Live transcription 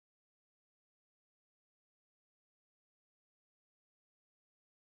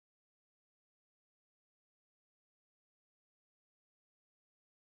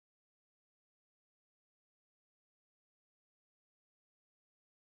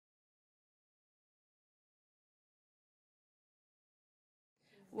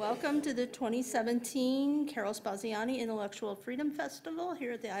Welcome to the 2017 Carol Spaziani Intellectual Freedom Festival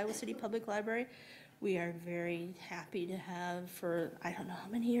here at the Iowa City Public Library. We are very happy to have, for I don't know how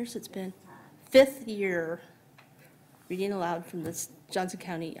many years it's been, 5th year, reading aloud from the Johnson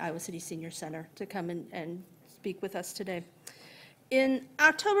County Iowa City Senior Center to come and speak with us today. In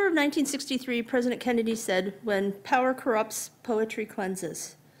October of 1963, President Kennedy said, "When power corrupts, poetry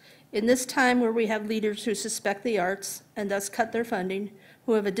cleanses." In this time where we have leaders who suspect the arts and thus cut their funding,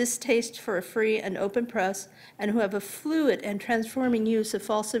 who have a distaste for a free and open press, and who have a fluid and transforming use of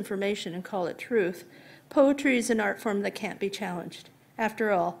false information and call it truth, poetry is an art form that can't be challenged.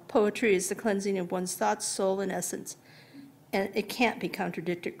 After all, poetry is the cleansing of one's thoughts, soul, and essence, and it can't be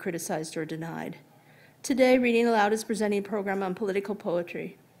contradicted, criticized, or denied. Today, Reading Aloud is presenting a program on political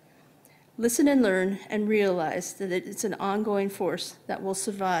poetry. Listen and learn and realize that it's an ongoing force that will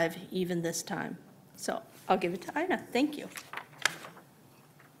survive even this time. So I'll give it to Ina. Thank you.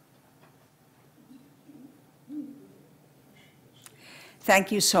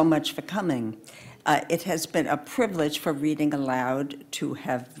 Thank you so much for coming. It has been a privilege for Reading Aloud to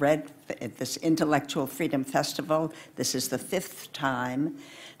have read at this Intellectual Freedom Festival. This is the 5th time.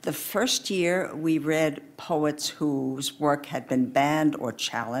 The first year we read poets whose work had been banned or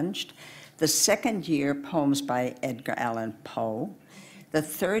challenged. The second year, poems by Edgar Allan Poe. The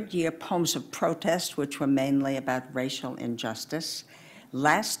third year, poems of protest, which were mainly about racial injustice.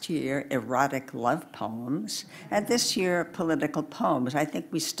 Last year, erotic love poems, and this year, political poems. I think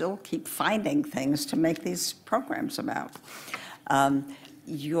we still keep finding things to make these programs about.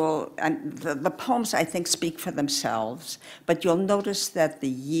 The poems, I think, speak for themselves, but you'll notice that the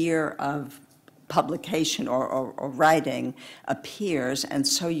year of publication or writing appears, and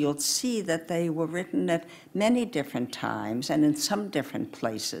so you'll see that they were written at many different times and in some different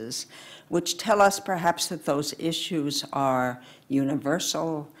places, which tell us perhaps that those issues are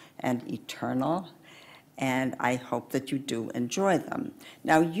universal and eternal, and I hope that you do enjoy them.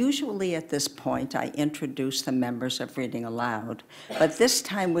 Now, usually at this point, I introduce the members of Reading Aloud, but this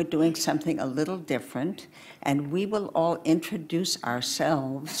time we're doing something a little different, and we will all introduce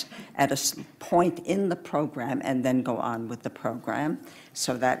ourselves at a point in the program and then go on with the program.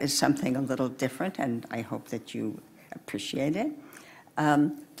 So that is something a little different, and I hope that you appreciate it.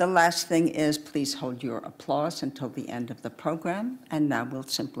 The last thing is, please hold your applause until the end of the program, and now we'll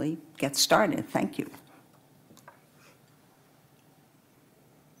simply get started. Thank you.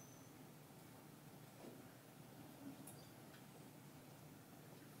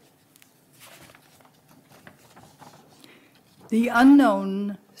 The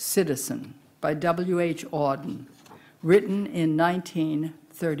Unknown Citizen by W.H. Auden, written in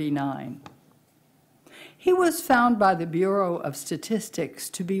 1939. He was found by the Bureau of Statistics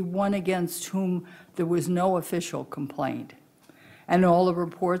to be one against whom there was no official complaint, and all the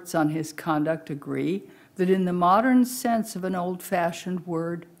reports on his conduct agree that in the modern sense of an old-fashioned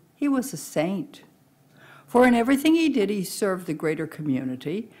word, he was a saint. For in everything he did, he served the greater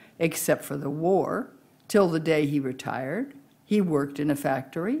community, except for the war, till the day he retired. He worked in a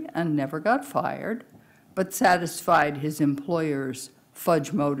factory and never got fired, but satisfied his employers,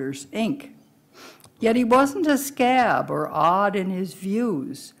 Fudge Motors, Inc. Yet he wasn't a scab or odd in his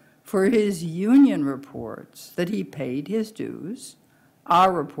views, for his union reports that he paid his dues.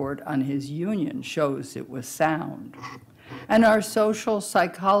 Our report on his union shows it was sound. And our social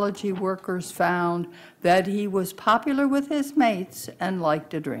psychology workers found that he was popular with his mates and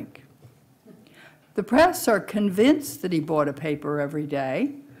liked a drink. The press are convinced that he bought a paper every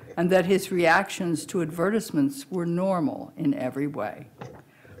day and that his reactions to advertisements were normal in every way.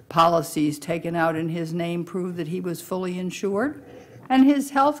 Policies taken out in his name prove that he was fully insured, and his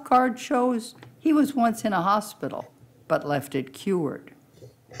health card shows he was once in a hospital but left it cured.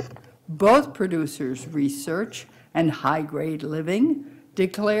 Both producers' research and high-grade living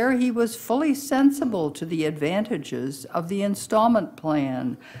declare he was fully sensible to the advantages of the installment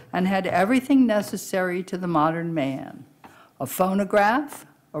plan and had everything necessary to the modern man: a phonograph,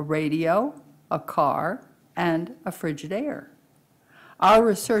 a radio, a car, and a Frigidaire. Our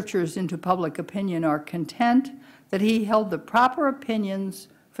researchers into public opinion are content that he held the proper opinions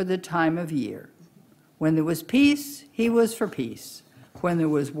for the time of year. When there was peace, he was for peace. When there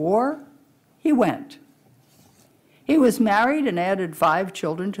was war, he went. He was married and added 5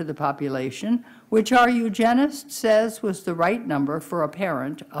 children to the population, which our eugenist says was the right number for a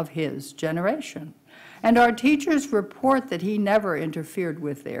parent of his generation. And our teachers report that he never interfered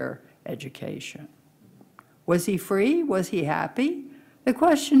with their education. Was he free? Was he happy? The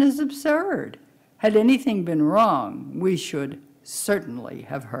question is absurd. Had anything been wrong, we should certainly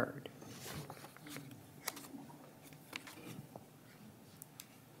have heard.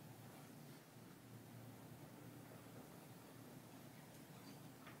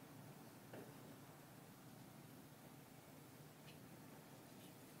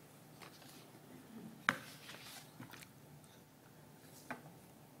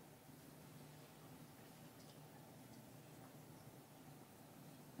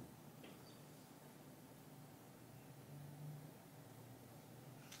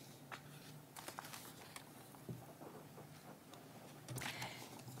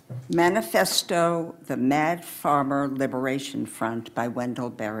 Manifesto, The Mad Farmer Liberation Front by Wendell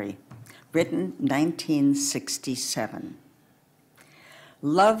Berry, written 1967.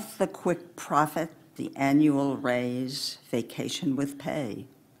 Love the quick profit, the annual raise, vacation with pay.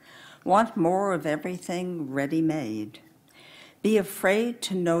 Want more of everything ready-made. Be afraid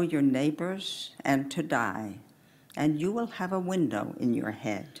to know your neighbors and to die, and you will have a window in your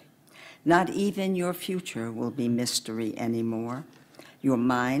head. Not even your future will be mystery anymore. Your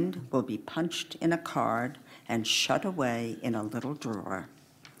mind will be punched in a card and shut away in a little drawer.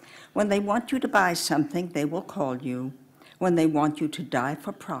 When they want you to buy something, they will call you. When they want you to die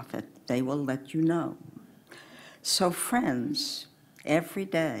for profit, they will let you know. So friends, every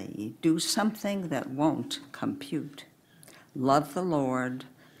day, do something that won't compute. Love the Lord,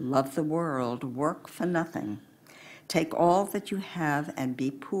 love the world, work for nothing. Take all that you have and be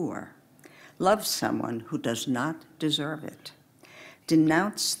poor. Love someone who does not deserve it.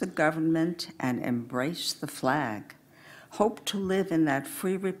 Denounce the government and embrace the flag. Hope to live in that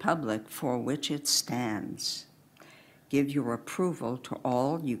free republic for which it stands. Give your approval to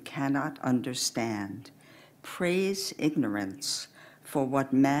all you cannot understand. Praise ignorance, for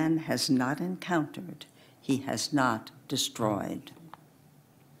what man has not encountered, he has not destroyed.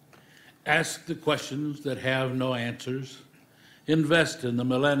 Ask the questions that have no answers. Invest in the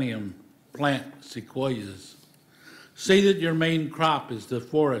millennium. Plant sequoias. Say that your main crop is the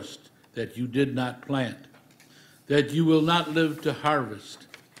forest that you did not plant, that you will not live to harvest.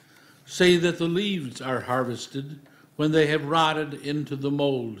 Say that the leaves are harvested when they have rotted into the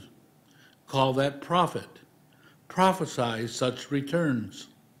mold. Call that profit. Prophesy such returns.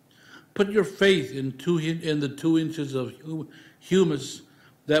 Put your faith in the 2 inches of humus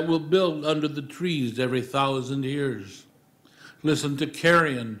that will build under the trees every 1,000 years. Listen to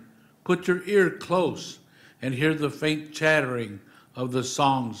carrion. Put your ear close and hear the faint chattering of the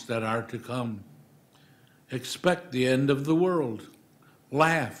songs that are to come. Expect the end of the world.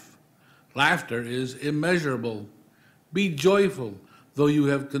 Laugh. Laughter is immeasurable. Be joyful, though you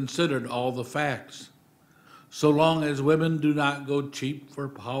have considered all the facts. So long as women do not go cheap for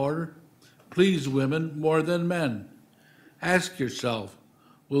power, please women more than men. Ask yourself,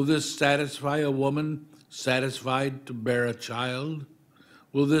 will this satisfy a woman satisfied to bear a child?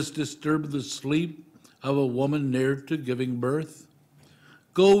 Will this disturb the sleep of a woman near to giving birth?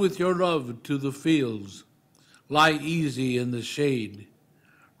 Go with your love to the fields. Lie easy in the shade.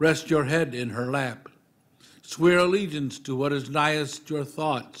 Rest your head in her lap. Swear allegiance to what is nighest your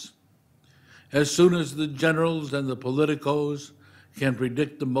thoughts. As soon as the generals and the politicos can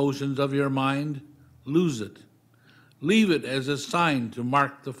predict the motions of your mind, lose it. Leave it as a sign to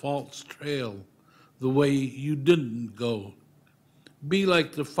mark the false trail, the way you didn't go. Be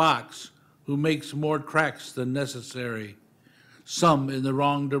like the fox who makes more tracks than necessary, some in the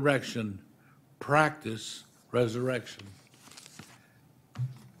wrong direction. Practice resurrection.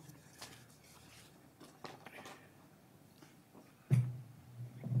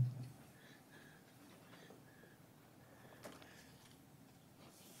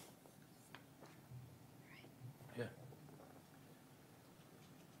 Yeah.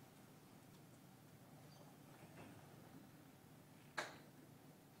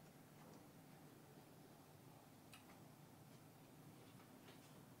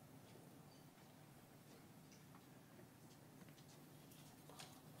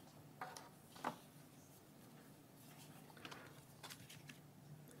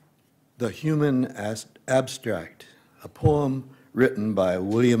 The Human Abstract, a poem written by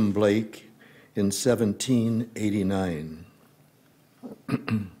William Blake in 1789.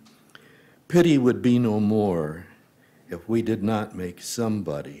 Pity would be no more if we did not make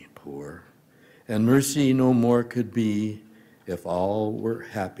somebody poor, and mercy no more could be if all were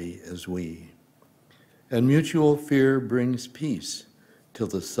happy as we. And mutual fear brings peace till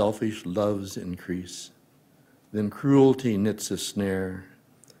the selfish loves increase. Then cruelty knits a snare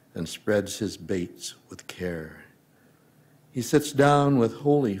and spreads his baits with care. He sits down with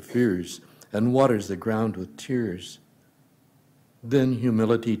holy fears and waters the ground with tears. Then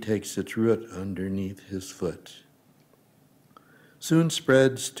humility takes its root underneath his foot. Soon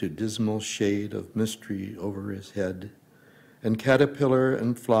spreads to dismal shade of mystery over his head, and caterpillar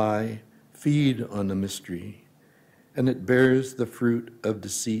and fly feed on the mystery, and it bears the fruit of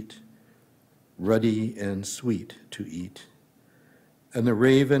deceit, ruddy and sweet to eat. And the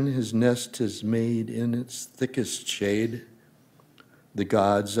raven his nest has made in its thickest shade. The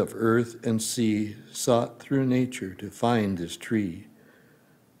gods of earth and sea sought through nature to find this tree,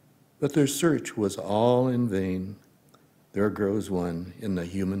 but their search was all in vain. There grows one in the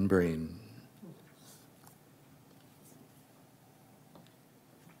human brain.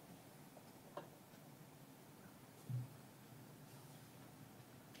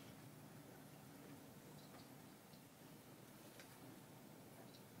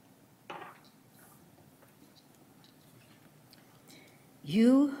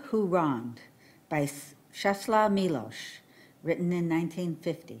 You Who Wronged by Czesław Miłosz, written in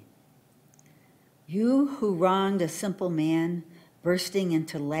 1950. You who wronged a simple man, bursting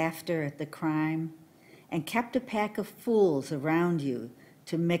into laughter at the crime, and kept a pack of fools around you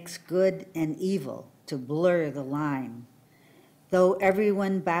to mix good and evil, to blur the line. Though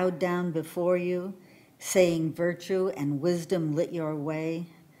everyone bowed down before you, saying virtue and wisdom lit your way,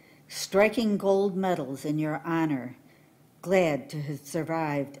 striking gold medals in your honor, glad to have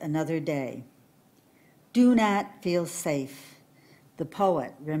survived another day. Do not feel safe, the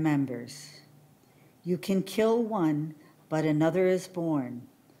poet remembers. You can kill one, but another is born.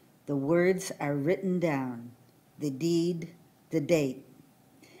 The words are written down, the deed, the date.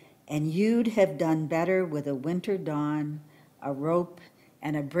 And you'd have done better with a winter dawn, a rope,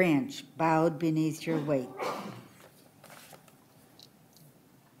 and a branch bowed beneath your weight.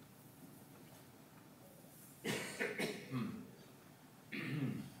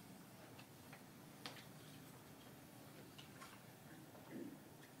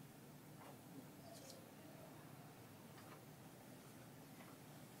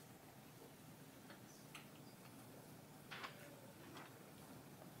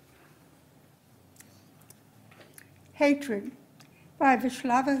 Hatred by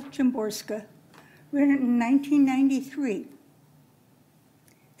Wisława Szymborska, written in 1993.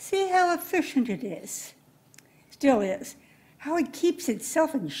 See how efficient it is, still is, how it keeps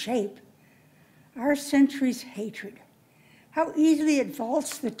itself in shape. Our century's hatred, how easily it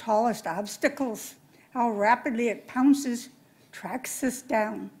vaults the tallest obstacles, how rapidly it pounces, tracks us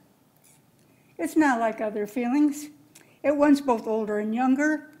down. It's not like other feelings. It runs both older and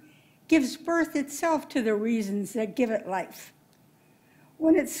younger, gives birth itself to the reasons that give it life.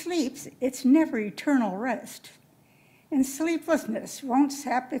 When it sleeps, it's never eternal rest. And sleeplessness won't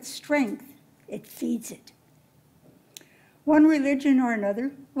sap its strength, it feeds it. One religion or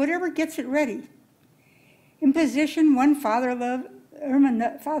another, whatever gets it ready. Imposition, one fatherland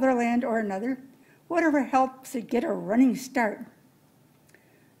or another, whatever helps it get a running start.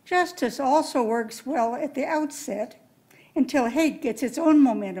 Justice also works well at the outset, until hate gets its own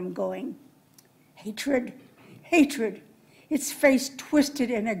momentum going. Hatred, hatred, its face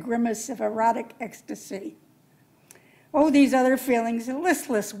twisted in a grimace of erotic ecstasy. Oh, these other feelings,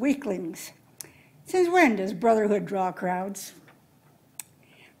 listless weaklings. Since when does brotherhood draw crowds?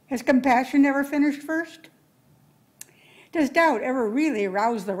 Has compassion ever finished first? Does doubt ever really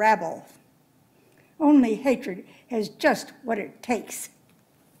rouse the rabble? Only hatred has just what it takes.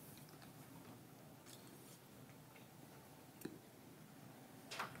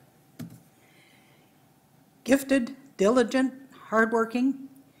 Gifted, diligent, hardworking.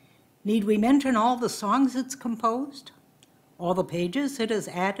 Need we mention all the songs it's composed? All the pages it has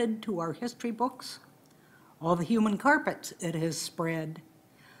added to our history books? All the human carpets it has spread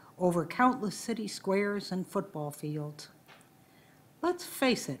over countless city squares and football fields? Let's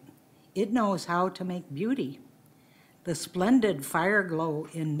face it, it knows how to make beauty. The splendid fire glow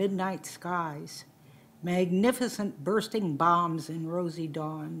in midnight skies, magnificent bursting bombs in rosy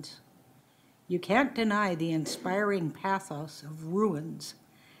dawns. You can't deny the inspiring pathos of ruins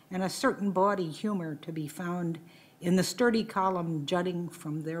and a certain bawdy humor to be found in the sturdy column jutting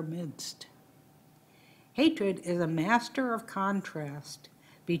from their midst. Hatred is a master of contrast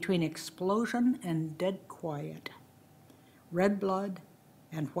between explosion and dead quiet, red blood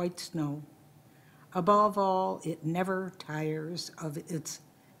and white snow. Above all, it never tires of its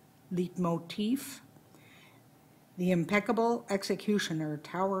leitmotif, the impeccable executioner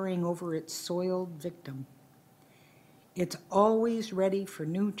towering over its soiled victim. It's always ready for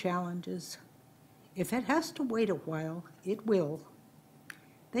new challenges. If it has to wait a while, it will.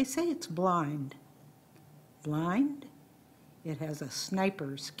 They say it's blind. Blind? It has a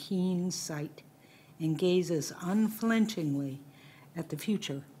sniper's keen sight and gazes unflinchingly at the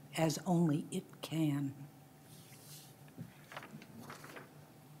future as only it can.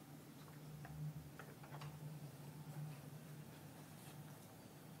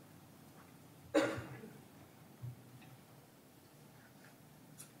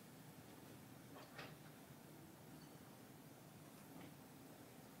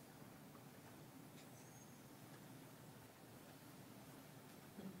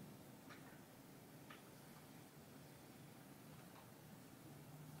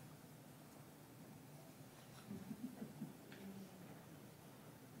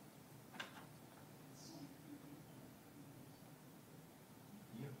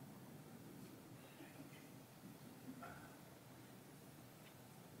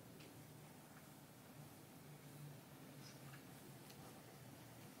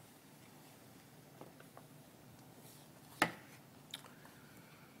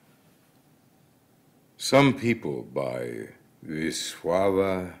 Some People by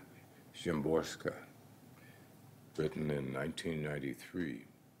Wisława Szymborska, written in 1993.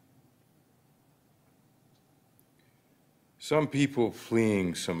 Some people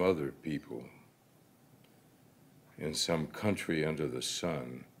fleeing some other people in some country under the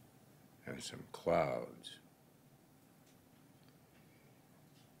sun and some clouds.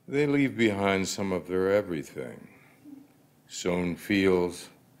 They leave behind some of their everything, sown fields,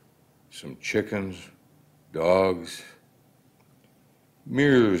 some chickens, dogs,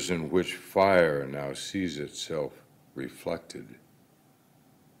 mirrors in which fire now sees itself reflected.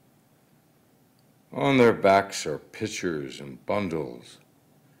 On their backs are pitchers and bundles,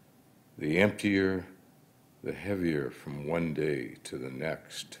 the emptier, the heavier from one day to the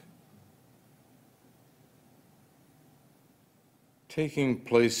next. Taking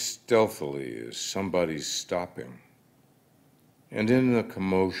place stealthily is somebody's stopping, and in the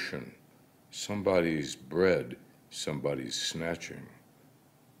commotion, somebody's bread, somebody's snatching,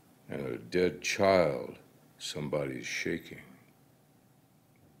 and a dead child, somebody's shaking.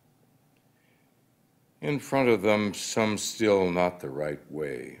 In front of them, some still not the right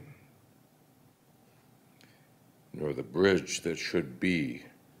way, nor the bridge that should be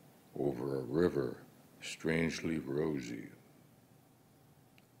over a river strangely rosy.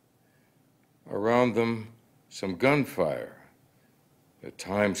 Around them, some gunfire, at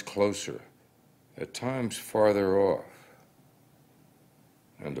times closer, at times farther off,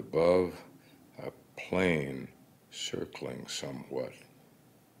 and above, a plane circling somewhat.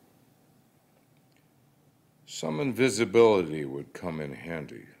 Some invisibility would come in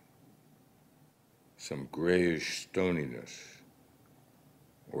handy, some grayish stoniness,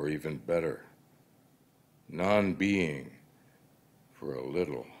 or even better, non-being for a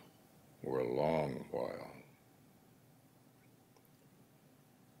little or a long while.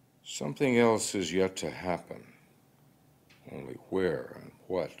 Something else is yet to happen, only where and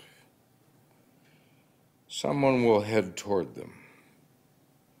what. Someone will head toward them,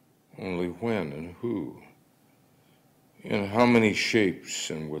 only when and who, in how many shapes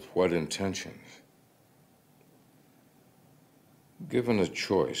and with what intentions. Given a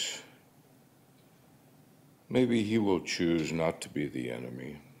choice, maybe he will choose not to be the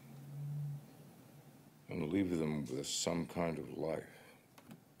enemy and leave them with some kind of life.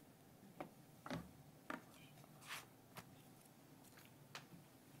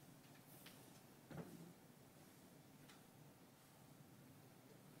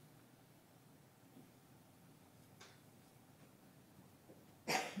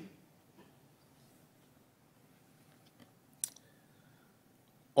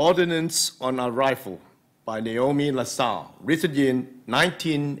 Ordinance on Arrival by Naomi LaSalle, written in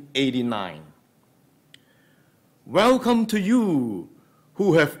 1989. Welcome to you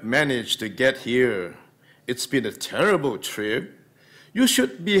who have managed to get here. It's been a terrible trip. You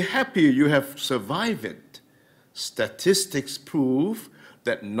should be happy you have survived it. Statistics prove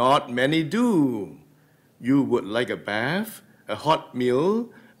that not many do. You would like a bath, a hot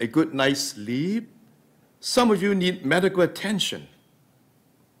meal, a good night's sleep. Some of you need medical attention.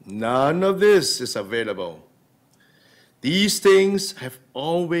 None of this is available. These things have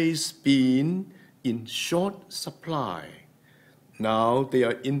always been in short supply. Now they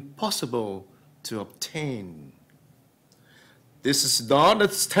are impossible to obtain. This is not a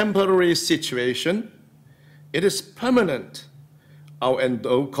temporary situation. It is permanent. Our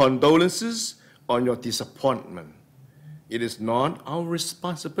condolences on your disappointment. It is not our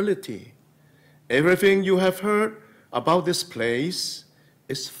responsibility. Everything you have heard about this place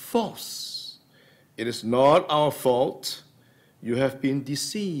is false. It is not our fault. You have been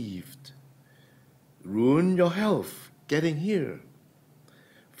deceived. Ruin your health getting here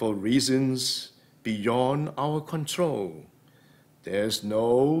for reasons beyond our control. There's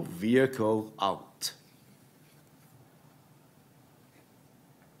no vehicle out.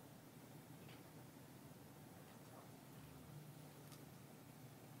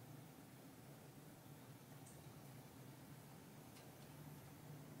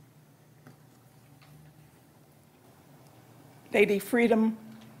 Lady Freedom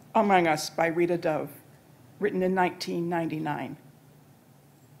Among Us by Rita Dove, written in 1999.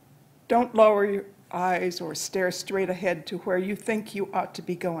 Don't lower your eyes or stare straight ahead to where you think you ought to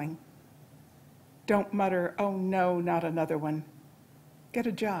be going. Don't mutter, oh no, not another one. Get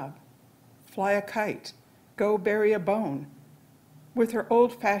a job, fly a kite, go bury a bone. With her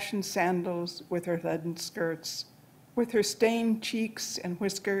old-fashioned sandals, with her leaden skirts, with her stained cheeks and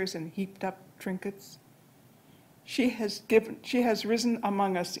whiskers and heaped-up trinkets, She has risen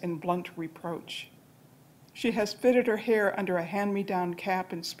among us in blunt reproach. She has fitted her hair under a hand-me-down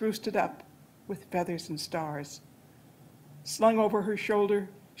cap and spruced it up, with feathers and stars. Slung over her shoulder,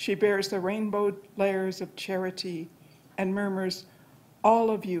 she bears the rainbow layers of charity and murmurs, "All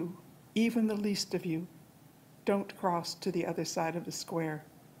of you, even the least of you, don't cross to the other side of the square.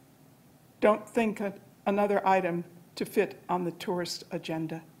 Don't think of another item to fit on the tourist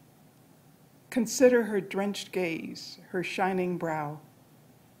agenda. Consider her drenched gaze, her shining brow.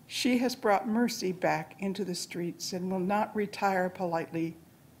 She has brought mercy back into the streets and will not retire politely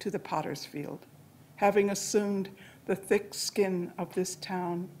to the potter's field, having assumed the thick skin of this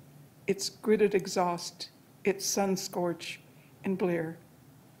town, its gritted exhaust, its sun scorch and blear.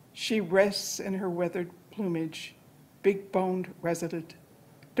 She rests in her weathered plumage, big-boned resident.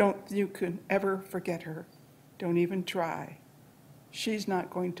 Don't you can ever forget her. Don't even try. She's not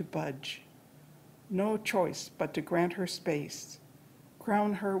going to budge. No choice but to grant her space,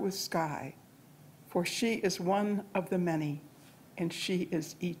 crown her with sky, for she is one of the many, and she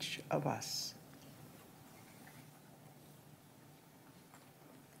is each of us."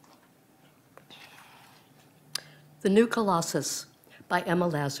 The New Colossus by Emma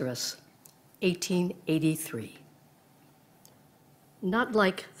Lazarus, 1883. Not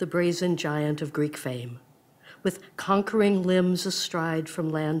like the brazen giant of Greek fame, with conquering limbs astride from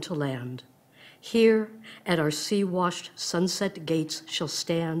land to land, here at our sea-washed sunset gates shall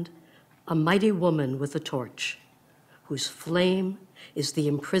stand a mighty woman with a torch, whose flame is the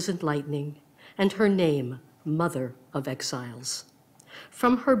imprisoned lightning, and her name, Mother of Exiles.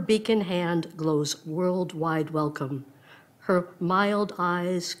 From her beacon hand glows worldwide welcome. Her mild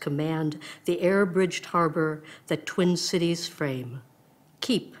eyes command the air-bridged harbor that twin cities frame.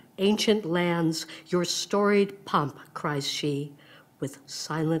 Keep, ancient lands, your storied pomp, cries she, with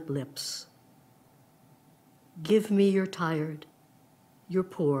silent lips. Give me your tired, your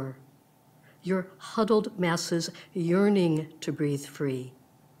poor, your huddled masses yearning to breathe free,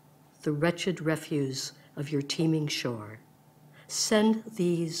 the wretched refuse of your teeming shore. Send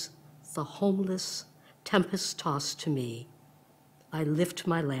these, the homeless, tempest-tossed to me. I lift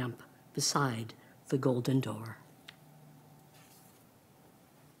my lamp beside the golden door.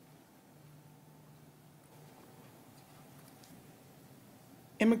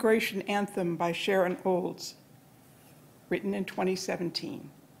 Immigration Anthem by Sharon Olds, written in 2017.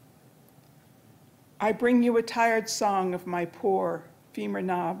 I bring you a tired song of my poor femur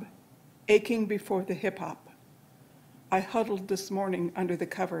knob, aching before the hip-hop. I huddled this morning under the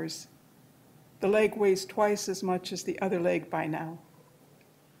covers. The leg weighs twice as much as the other leg by now.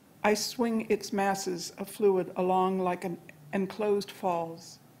 I swing its masses of fluid along like an enclosed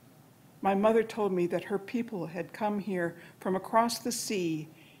falls. My mother told me that her people had come here from across the sea,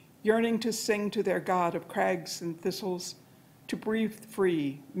 yearning to sing to their God of crags and thistles, to breathe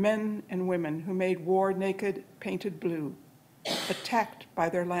free, men and women who made war naked, painted blue, attacked by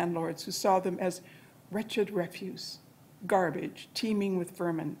their landlords who saw them as wretched refuse, garbage teeming with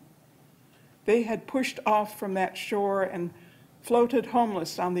vermin. They had pushed off from that shore and floated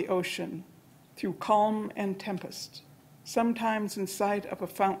homeless on the ocean through calm and tempest, sometimes in sight of a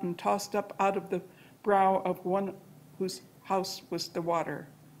fountain tossed up out of the brow of one whose house was the water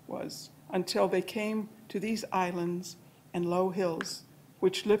was, until they came to these islands and low hills,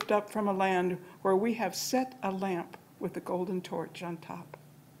 which lift up from a land where we have set a lamp with a golden torch on top,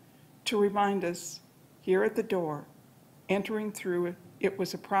 to remind us, here at the door, entering through it, it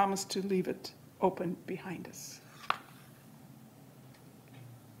was a promise to leave it open behind us.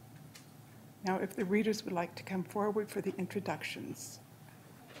 Now, if the readers would like to come forward for the introductions.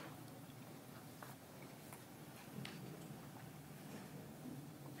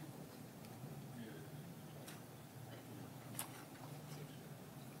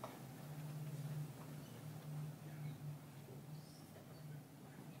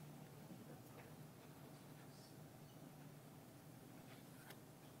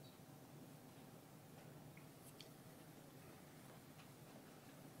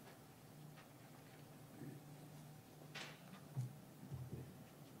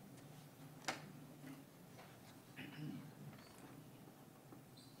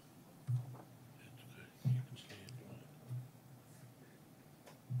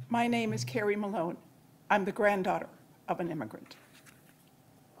 My name is Carrie Malone. I'm the granddaughter of an immigrant.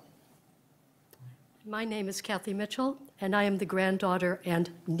 My name is Kathy Mitchell, and I am the granddaughter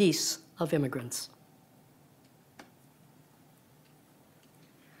and niece of immigrants.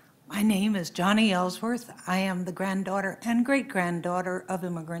 My name is Johnny Ellsworth. I am the granddaughter and great-granddaughter of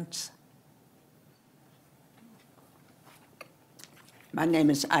immigrants. My name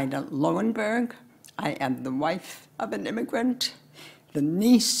is Ida Lowenberg. I am the wife of an immigrant, the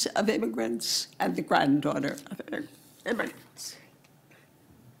niece of immigrants, and the granddaughter of immigrants.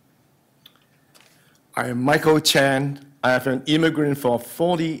 I am Michael Chan. I have been an immigrant for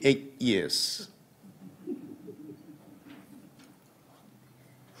 48 years.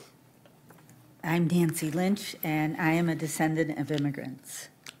 I'm Nancy Lynch, and I am a descendant of immigrants.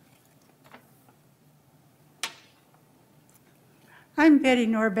 I'm Betty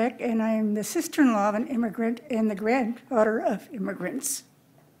Norbeck, and I am the sister-in-law of an immigrant and the granddaughter of immigrants.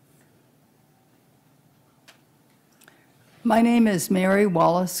 My name is Mary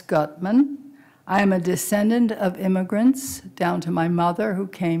Wallace Gutman. I am a descendant of immigrants down to my mother, who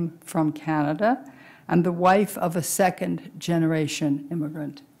came from Canada, and the wife of a second-generation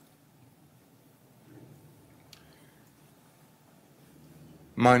immigrant.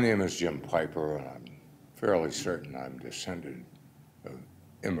 My name is Jim Piper, and I'm fairly certain I'm descended of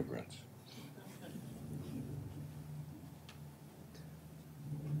immigrants.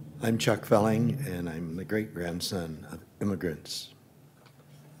 I'm Chuck Felling, and I'm the great-grandson of immigrants.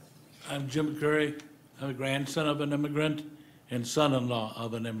 I'm Jim Curry. I'm a grandson of an immigrant and son-in-law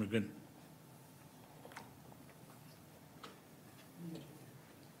of an immigrant.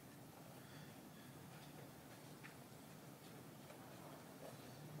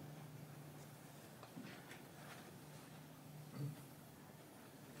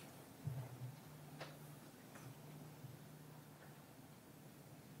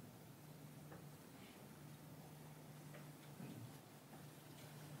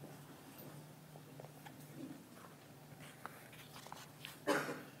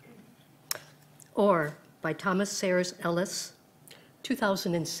 Or by Thomas Sayers Ellis,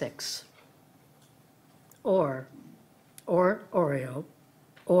 2006. Or Oreo,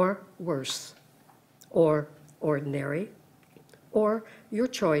 or worse, or ordinary, or your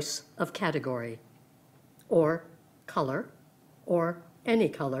choice of category, or color, or any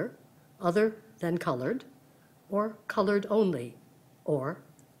color other than colored, or colored only, or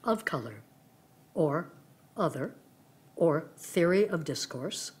of color, or other, or theory of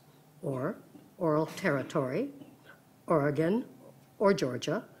discourse, or oral territory, Oregon, or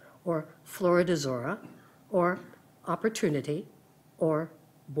Georgia, or Florida Zora, or opportunity, or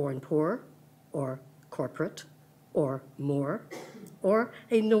born poor, or corporate, or Moore, or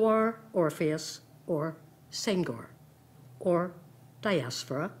a noir Orpheus, or Senghor, or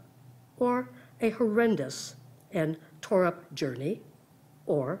diaspora, or a horrendous and tore-up journey,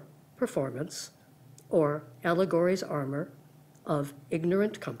 or performance, or allegory's armor of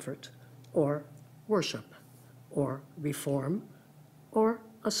ignorant comfort, or worship, or reform, or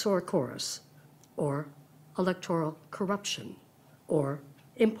a sore chorus, or electoral corruption, or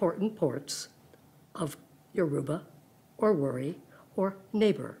important ports of Yoruba, or worry, or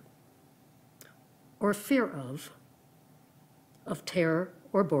neighbor, or fear of terror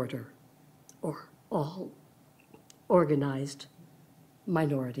or border, or all organized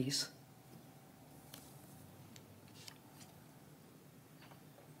minorities.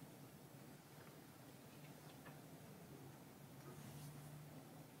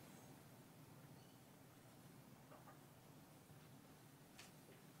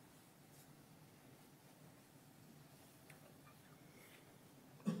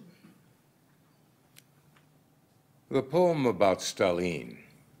 The poem about Stalin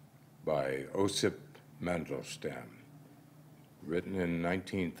by Osip Mandelstam, written in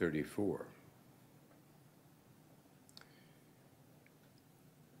 1934.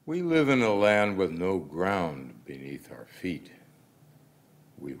 We live in a land with no ground beneath our feet.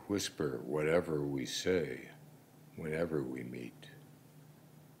 We whisper whatever we say whenever we meet.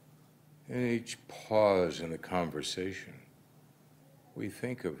 In each pause in the conversation, we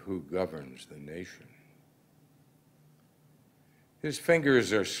think of who governs the nation. His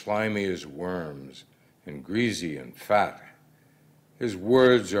fingers are slimy as worms and greasy and fat. His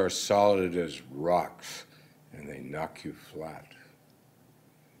words are solid as rocks, and they knock you flat.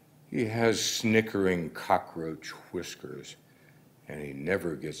 He has snickering cockroach whiskers, and he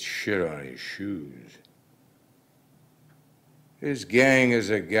never gets shit on his shoes. His gang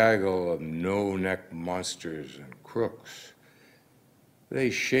is a gaggle of no-neck monsters and crooks. They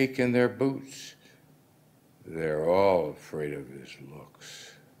shake in their boots. They're all afraid of his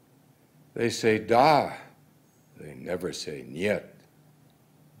looks. They say da, they never say niet,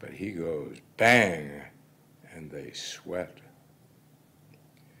 but he goes bang, and they sweat.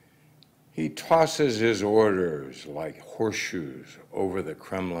 He tosses his orders like horseshoes over the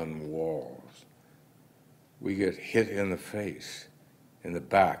Kremlin walls. We get hit in the face, in the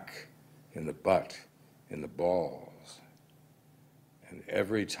back, in the butt, in the balls. And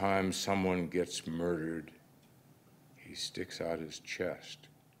every time someone gets murdered, he sticks out his chest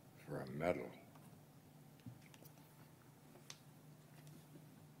for a medal.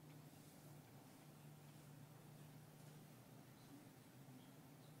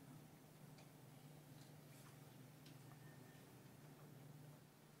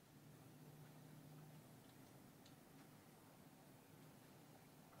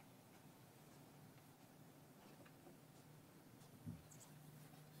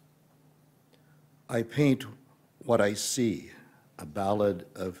 I paint what I see, a ballad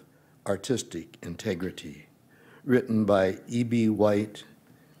of artistic integrity, written by E.B. White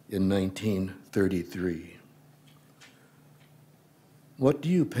in 1933. What do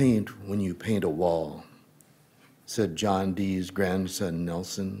you paint when you paint a wall? Said John Dee's grandson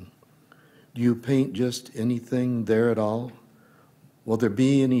Nelson. Do you paint just anything there at all? Will there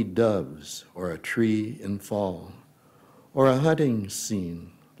be any doves or a tree in fall, or a hunting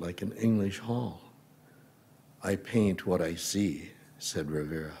scene like an English hall? I paint what I see, said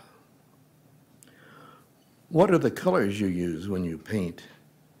Rivera. What are the colors you use when you paint?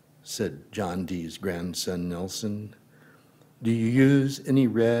 Said John Dee's grandson Nelson. Do you use any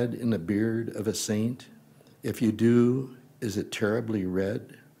red in the beard of a saint? If you do, is it terribly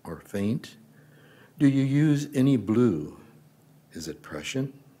red or faint? Do you use any blue? Is it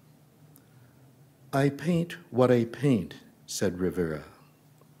Prussian? I paint what I paint, said Rivera.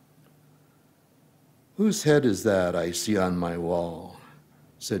 Whose head is that I see on my wall?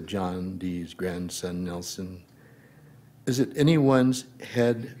 Said John Dee's grandson Nelson. Is it anyone's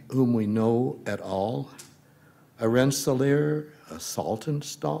head whom we know at all? A Rensselaer, a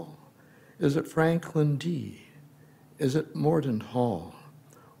Saltonstall? Is it Franklin D? Is it Morden Hall?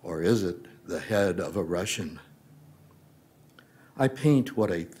 Or is it the head of a Russian? I paint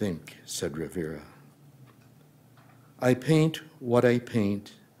what I think, said Rivera. I paint what I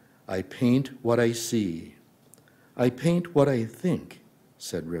paint. I paint what I see. I paint what I think,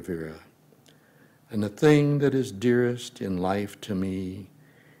 said Rivera. And the thing that is dearest in life to me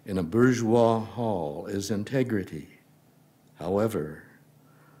in a bourgeois hall is integrity. However,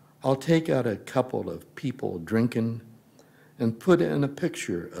 I'll take out a couple of people drinking and put in a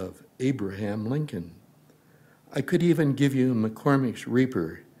picture of Abraham Lincoln. I could even give you McCormick's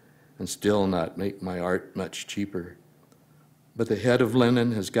Reaper and still not make my art much cheaper. But the head of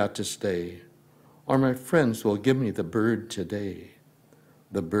Lenin has got to stay, or my friends will give me the bird today,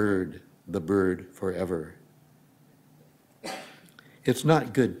 the bird forever. It's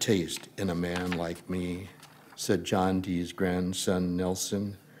not good taste in a man like me, said John Dee's grandson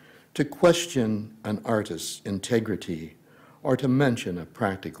Nelson, to question an artist's integrity or to mention a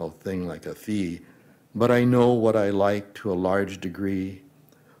practical thing like a fee, but I know what I like to a large degree.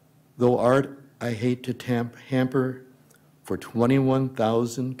 Though art I hate to hamper, for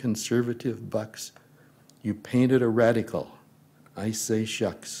 21,000 conservative bucks, you painted a radical. I say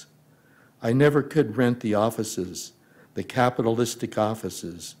shucks. I never could rent the offices, the capitalistic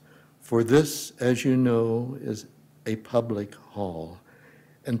offices, for this, as you know, is a public hall,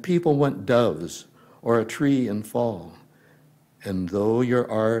 and people want doves or a tree in fall. And though your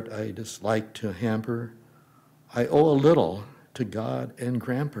art I dislike to hamper, I owe a little to God and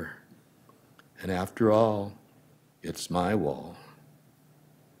Grandpa. And after all, it's my wall.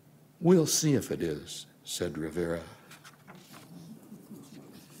 We'll see if it is, said Rivera.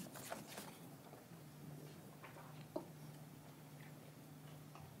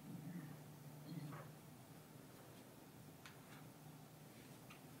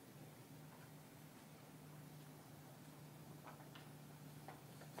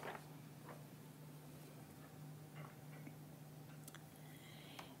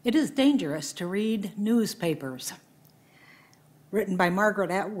 It is dangerous to read newspapers. Written by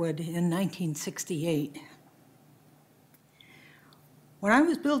Margaret Atwood in 1968. When I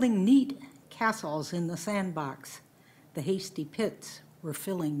was building neat castles in the sandbox, the hasty pits were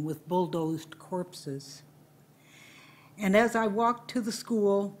filling with bulldozed corpses. And as I walked to the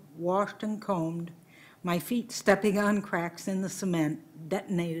school, washed and combed, my feet stepping on cracks in the cement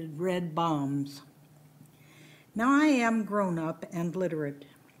detonated red bombs. Now I am grown up and literate,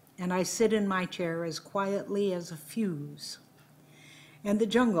 and I sit in my chair as quietly as a fuse. And the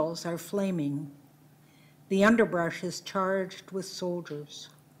jungles are flaming. The underbrush is charged with soldiers.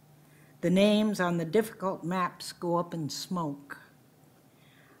 The names on the difficult maps go up in smoke.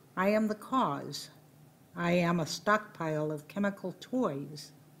 I am the cause. I am a stockpile of chemical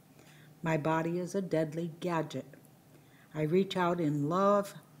toys. My body is a deadly gadget. I reach out in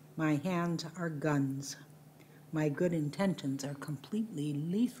love. My hands are guns. My good intentions are completely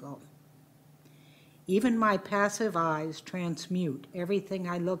lethal. Even my passive eyes transmute everything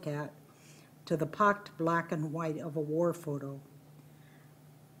I look at to the pocked black and white of a war photo.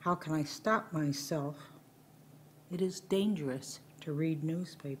 How can I stop myself? It is dangerous to read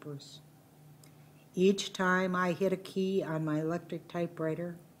newspapers. Each time I hit a key on my electric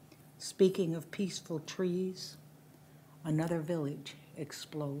typewriter, speaking of peaceful trees, another village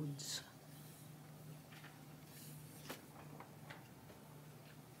explodes.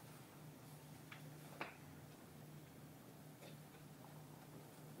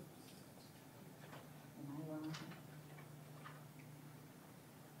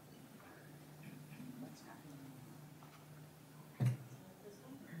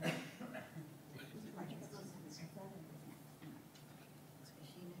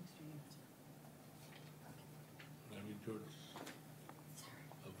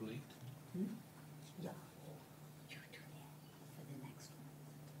 Complete. Yeah. You do that for the next one.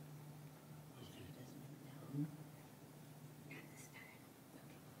 No. Not this time.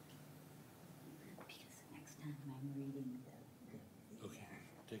 Okay. Because next time I'm reading the Okay,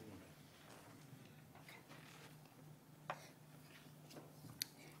 take one.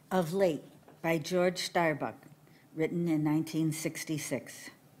 Of Late by George Starbuck, written in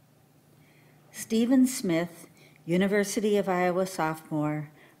 1966. Stephen Smith, University of Iowa sophomore,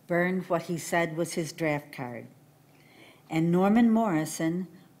 burned what he said was his draft card. And Norman Morrison,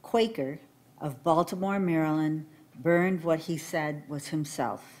 Quaker, of Baltimore, Maryland, burned what he said was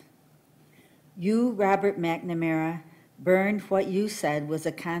himself. You, Robert McNamara, burned what you said was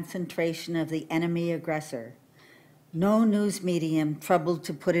a concentration of the enemy aggressor. No news medium troubled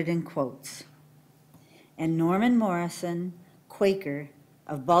to put it in quotes. And Norman Morrison, Quaker,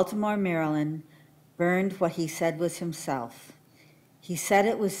 of Baltimore, Maryland, burned what he said was himself. He said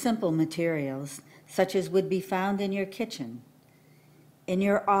it was simple materials, such as would be found in your kitchen. In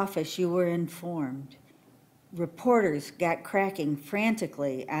your office, you were informed. Reporters got cracking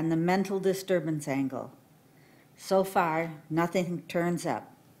frantically on the mental disturbance angle. So far, nothing turns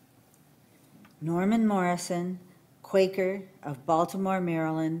up. Norman Morrison, Quaker, of Baltimore,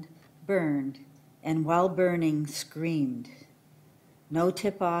 Maryland, burned, and while burning, screamed. No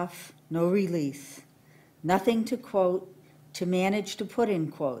tip-off, no release. Nothing to quote, to manage to put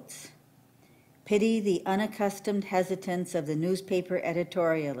in quotes. Pity the unaccustomed hesitance of the newspaper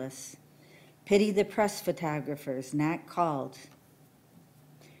editorialists. Pity the press photographers not called.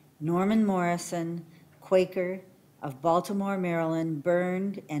 Norman Morrison, Quaker, of Baltimore, Maryland,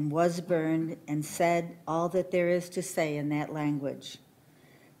 burned and was burned and said all that there is to say in that language.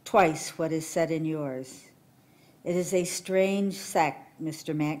 Twice what is said in yours. It is a strange sect,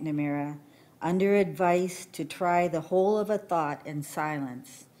 Mr. McNamara, under advice to try the whole of a thought in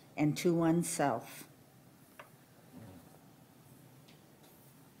silence and to oneself.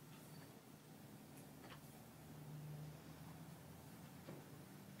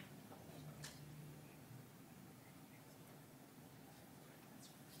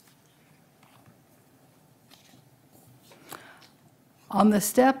 On the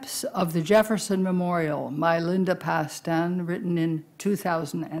Steps of the Jefferson Memorial, by Linda Pastan, written in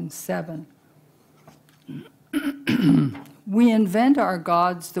 2007. We invent our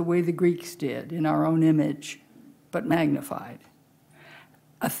gods the way the Greeks did, in our own image, but magnified.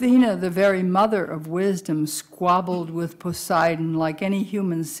 Athena, the very mother of wisdom, squabbled with Poseidon like any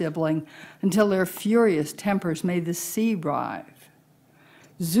human sibling until their furious tempers made the sea writhe.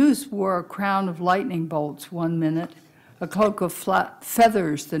 Zeus wore a crown of lightning bolts one minute, a cloak of flat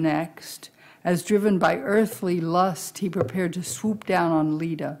feathers the next, as driven by earthly lust, he prepared to swoop down on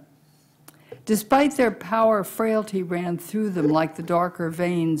Leda. Despite their power, frailty ran through them like the darker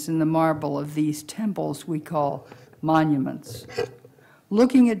veins in the marble of these temples we call monuments.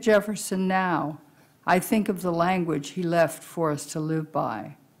 Looking at Jefferson now, I think of the language he left for us to live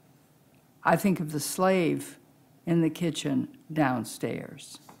by. I think of the slave in the kitchen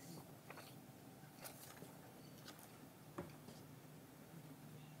downstairs.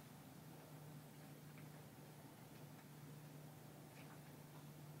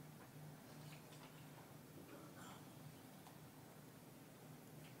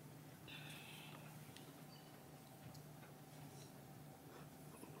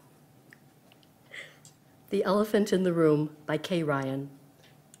 The Elephant in the Room by Kay Ryan,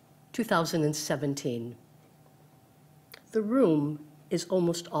 2017. The room is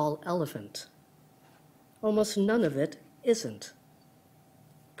almost all elephant. Almost none of it isn't.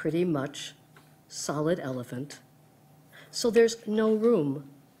 Pretty much solid elephant. So there's no room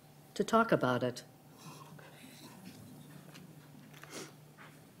to talk about it.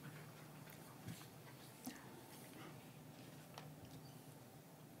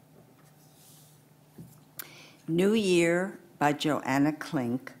 New Year by Joanna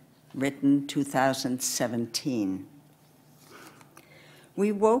Klink, written 2017.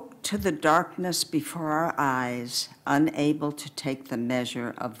 We woke to the darkness before our eyes, unable to take the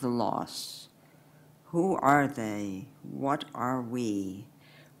measure of the loss. Who are they? What are we?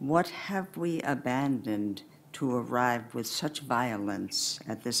 What have we abandoned to arrive with such violence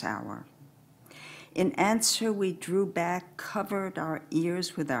at this hour? In answer, we drew back, covered our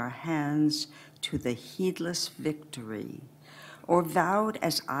ears with our hands to the heedless victory, or vowed,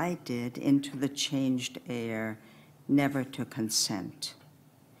 as I did, into the changed air, never to consent.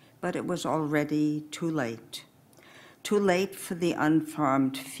 But it was already too late. Too late for the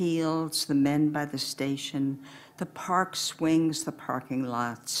unfarmed fields, the men by the station, the park swings, the parking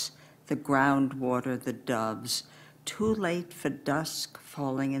lots, the groundwater, the doves, Too late for dusk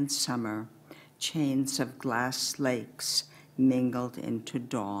falling in summer, chains of glass lakes mingled into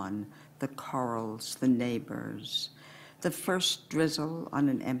dawn, the corals, the neighbors, the first drizzle on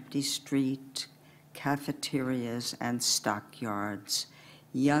an empty street, cafeterias and stockyards,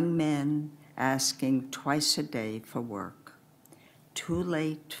 young men asking twice a day for work. Too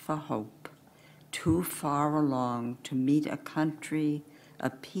late for hope, too far along to meet a country, a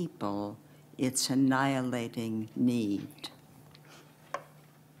people, its annihilating need.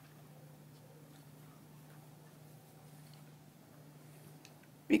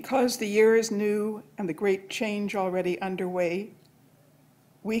 Because the year is new and the great change already underway,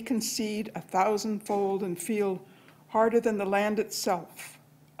 we concede 1,000-fold and feel harder than the land itself,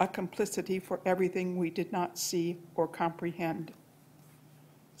 a complicity for everything we did not see or comprehend.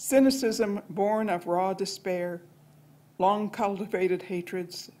 Cynicism born of raw despair, long cultivated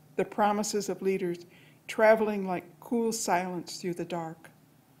hatreds, the promises of leaders traveling like cool silence through the dark.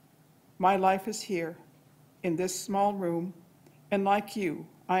 My life is here, in this small room, and like you,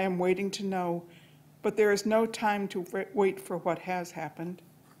 I am waiting to know, but there is no time to wait for what has happened.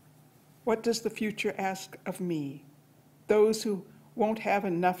 What does the future ask of me? Those who won't have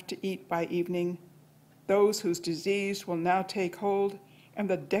enough to eat by evening, those whose disease will now take hold, and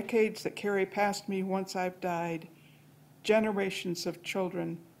the decades that carry past me once I've died, generations of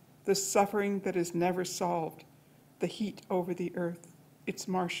children, the suffering that is never solved, the heat over the earth, its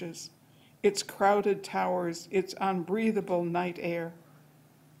marshes, its crowded towers, its unbreathable night air.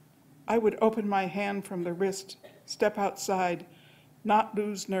 I would open my hand from the wrist, step outside, not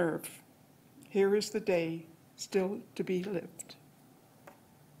lose nerve. Here is the day still to be lived.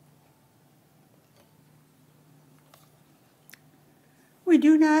 We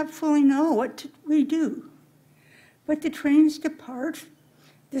do not fully know what we do, but the trains depart,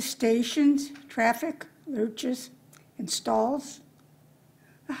 the stations, traffic, lurches, and stalls.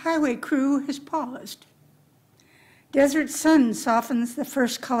 The highway crew has paused. Desert sun softens the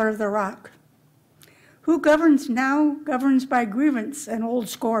first color of the rock. Who governs now governs by grievance and old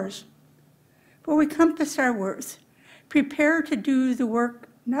scores. But we compass our worth, prepare to do the work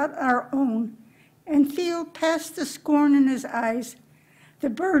not our own, and feel past the scorn in his eyes, the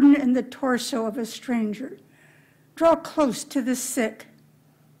burden in the torso of a stranger. Draw close to the sick,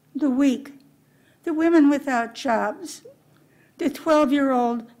 the weak, the women without jobs, the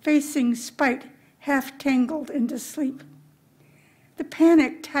 12-year-old facing spite half tangled into sleep. The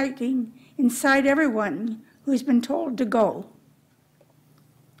panic tightening inside everyone who's been told to go.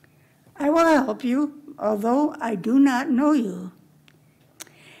 I will help you, although I do not know you,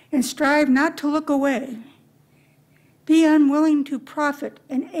 and strive not to look away. Be unwilling to profit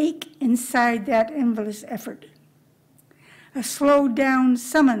and ache inside that endless effort. A slowed down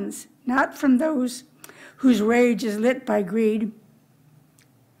summons, not from those whose rage is lit by greed.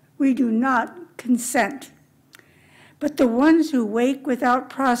 We do not consent. But the ones who wake without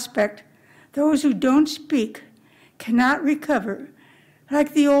prospect, those who don't speak, cannot recover,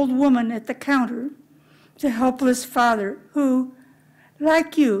 like the old woman at the counter, the helpless father who,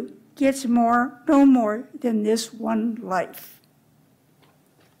 like you, gets no more than this one life.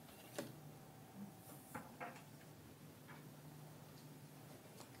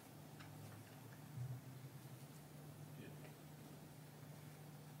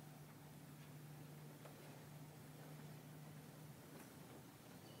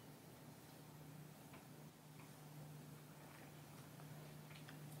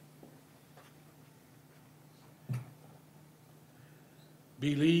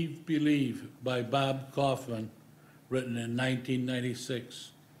 Believe, Believe by Bob Kaufman, written in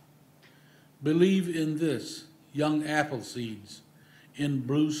 1996. Believe in this, young apple seeds, in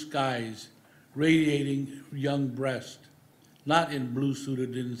blue skies, radiating young breast, not in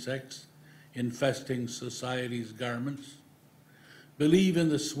blue-suited insects infesting society's garments. Believe in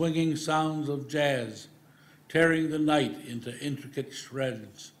the swinging sounds of jazz, tearing the night into intricate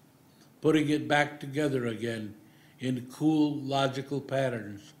shreds, putting it back together again in cool, logical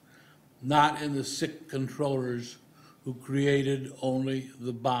patterns, not in the sick controllers who created only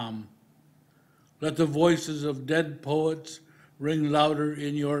the bomb. Let the voices of dead poets ring louder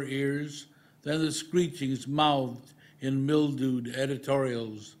in your ears than the screechings mouthed in mildewed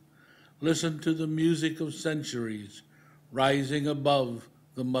editorials. Listen to the music of centuries rising above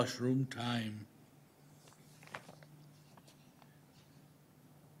the mushroom time.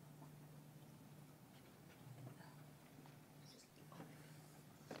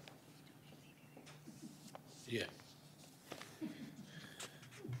 Yeah.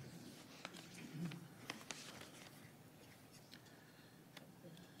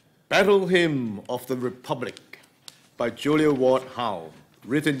 Battle Hymn of the Republic by Julia Ward Howe,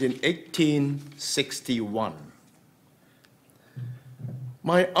 written in 1861.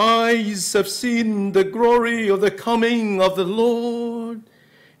 My eyes have seen the glory of the coming of the Lord.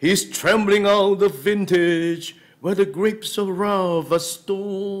 He's trembling out the vintage where the grapes of wrath are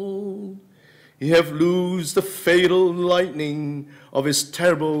stored. He have loosed the fatal lightning of his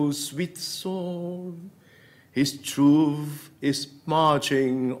terrible sweet sword. His truth is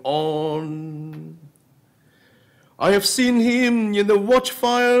marching on. I have seen him in the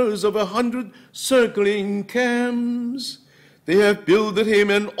watchfires of 100 circling camps. They have builded him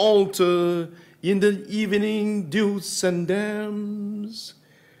an altar in the evening dews and dams.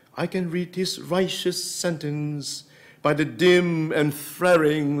 I can read his righteous sentence by the dim and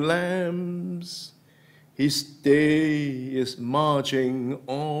flaring lamps. His day is marching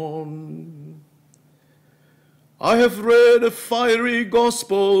on. I have read a fiery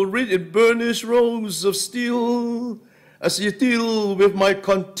gospel writ in burnished rows of steel. As you deal with my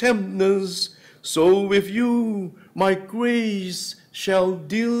contemptness, so with you my grace shall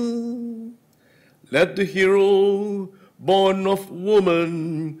deal. Let the hero, born of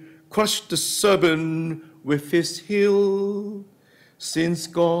woman, crush the serpent with his heel, since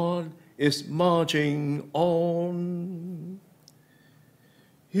God is marching on.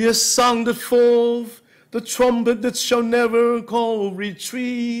 He has sounded forth the trumpet that shall never call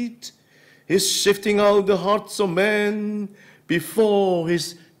retreat. He's shifting out the hearts of men before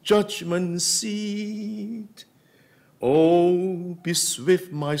his judgment seat. Oh, be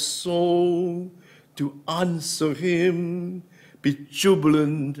swift, my soul, to answer him. Be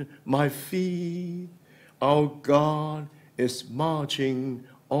jubilant, my feet. Our God is marching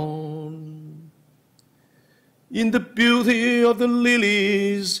on. In the beauty of the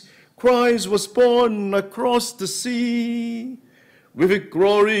lilies, Christ was born across the sea, with a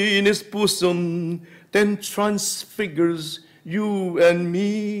glory in his bosom, then transfigures you and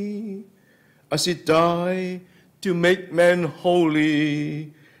me. As he died to make men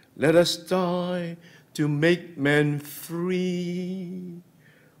holy, let us die to make men free,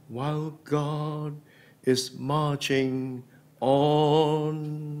 while God is marching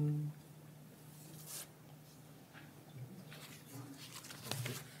on.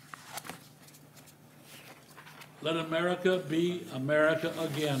 Let America Be America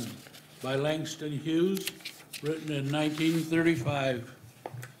Again by Langston Hughes, written in 1935.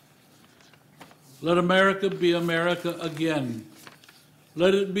 Let America be America again.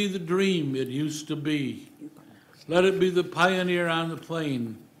 Let it be the dream it used to be. Let it be the pioneer on the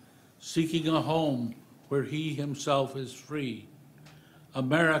plain, seeking a home where he himself is free.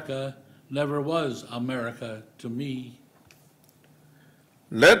 America never was America to me.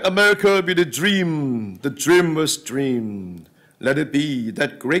 Let America be the dream was dreamed. Let it be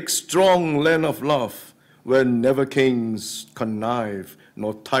that great strong land of love, where never kings connive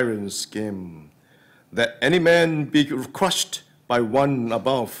nor tyrants scheme. That any man be crushed by one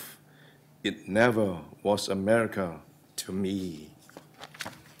above, it never was America to me.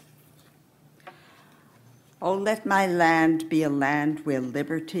 Oh, let my land be a land where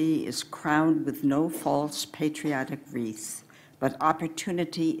liberty is crowned with no false patriotic wreath, but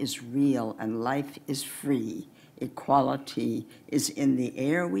opportunity is real and life is free. Equality is in the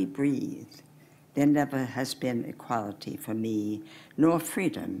air we breathe. There never has been equality for me, nor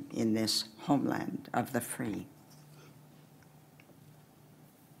freedom in this homeland of the free.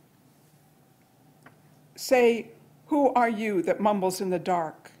 Say, who are you that mumbles in the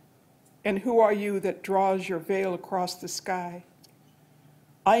dark? And who are you that draws your veil across the sky?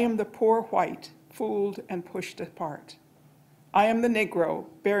 I am the poor white, fooled and pushed apart. I am the Negro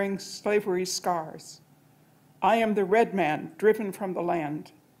bearing slavery's scars. I am the red man driven from the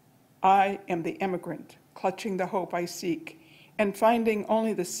land. I am the immigrant clutching the hope I seek and finding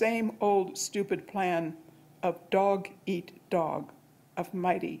only the same old stupid plan of dog eat dog, of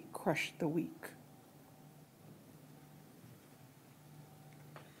mighty crush the weak.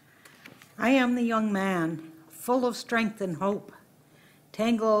 I am the young man, full of strength and hope,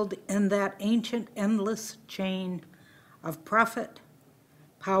 tangled in that ancient endless chain of profit,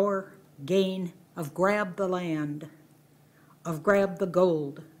 power, gain, of grab the land, of grab the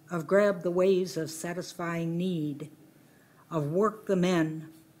gold, of grab the ways of satisfying need, of work the men,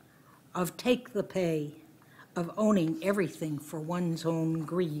 of take the pay, of owning everything for one's own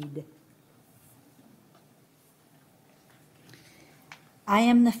greed. I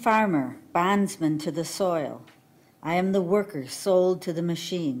am the farmer, bondsman to the soil. I am the worker sold to the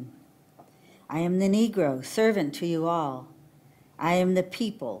machine. I am the Negro, servant to you all. I am the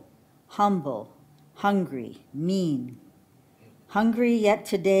people, humble, hungry, mean. Hungry yet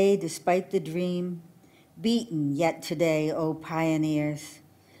today, despite the dream, beaten yet today, O pioneers.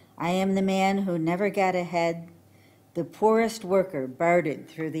 I am the man who never got ahead, the poorest worker bartered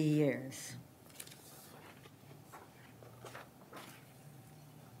through the years.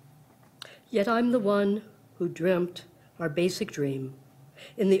 Yet I'm the one who dreamt our basic dream,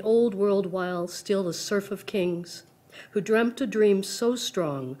 in the old world while still the serf of kings, who dreamt a dream so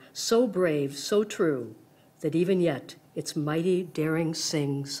strong, so brave, so true, that even yet its mighty daring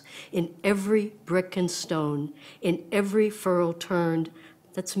sings in every brick and stone, in every furrow turned,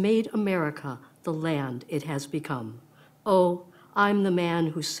 that's made America the land it has become. Oh, I'm the man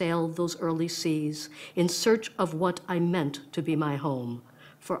who sailed those early seas in search of what I meant to be my home,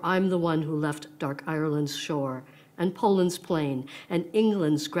 for I'm the one who left dark Ireland's shore and Poland's plain and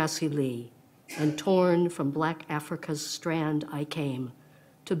England's grassy lea, and torn from black Africa's strand I came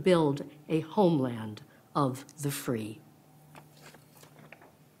to build a homeland of the free.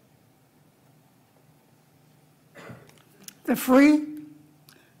 The free?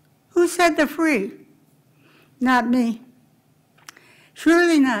 Who said the free? Not me.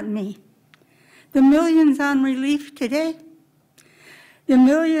 Surely not me. The millions on relief today? The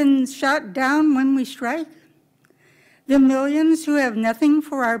millions shot down when we strike? The millions who have nothing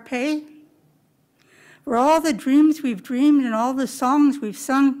for our pay? For all the dreams we've dreamed and all the songs we've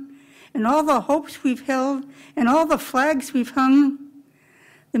sung and all the hopes we've held and all the flags we've hung?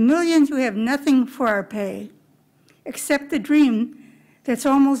 The millions who have nothing for our pay, except the dream that's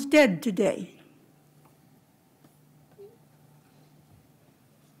almost dead today.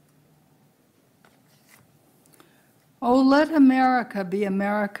 Oh, let America be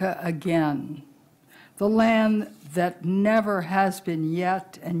America again, the land that never has been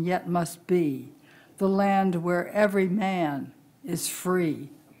yet and yet must be, the land where every man is free,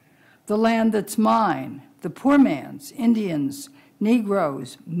 the land that's mine, the poor man's, Indians,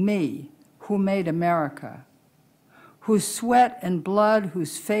 Negroes, me, who made America, whose sweat and blood,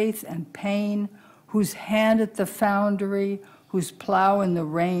 whose faith and pain, whose hand at the foundry, whose plow in the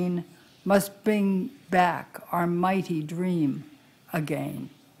rain, must bring back our mighty dream again.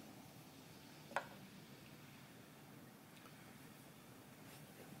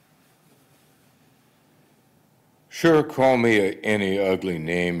 Sure, call me any ugly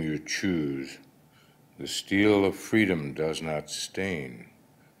name you choose. The steel of freedom does not stain.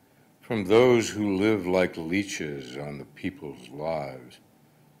 From those who live like leeches on the people's lives,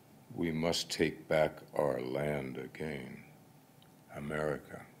 we must take back our land again,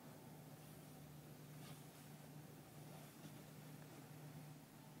 America.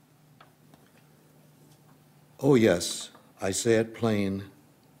 Oh yes, I say it plain,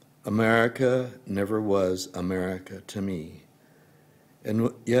 America never was America to me,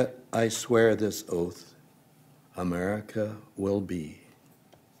 and yet I swear this oath, America will be.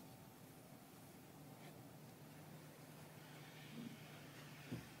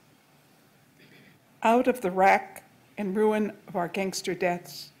 Out of the rack and ruin of our gangster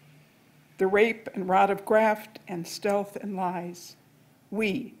deaths, the rape and rot of graft and stealth and lies,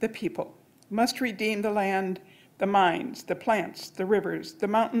 we, the people, must redeem the land, the mines, the plants, the rivers, the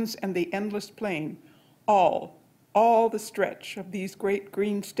mountains, and the endless plain, all the stretch of these great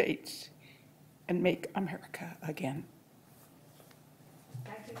green states, and make America again.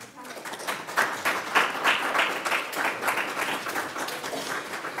 Dr.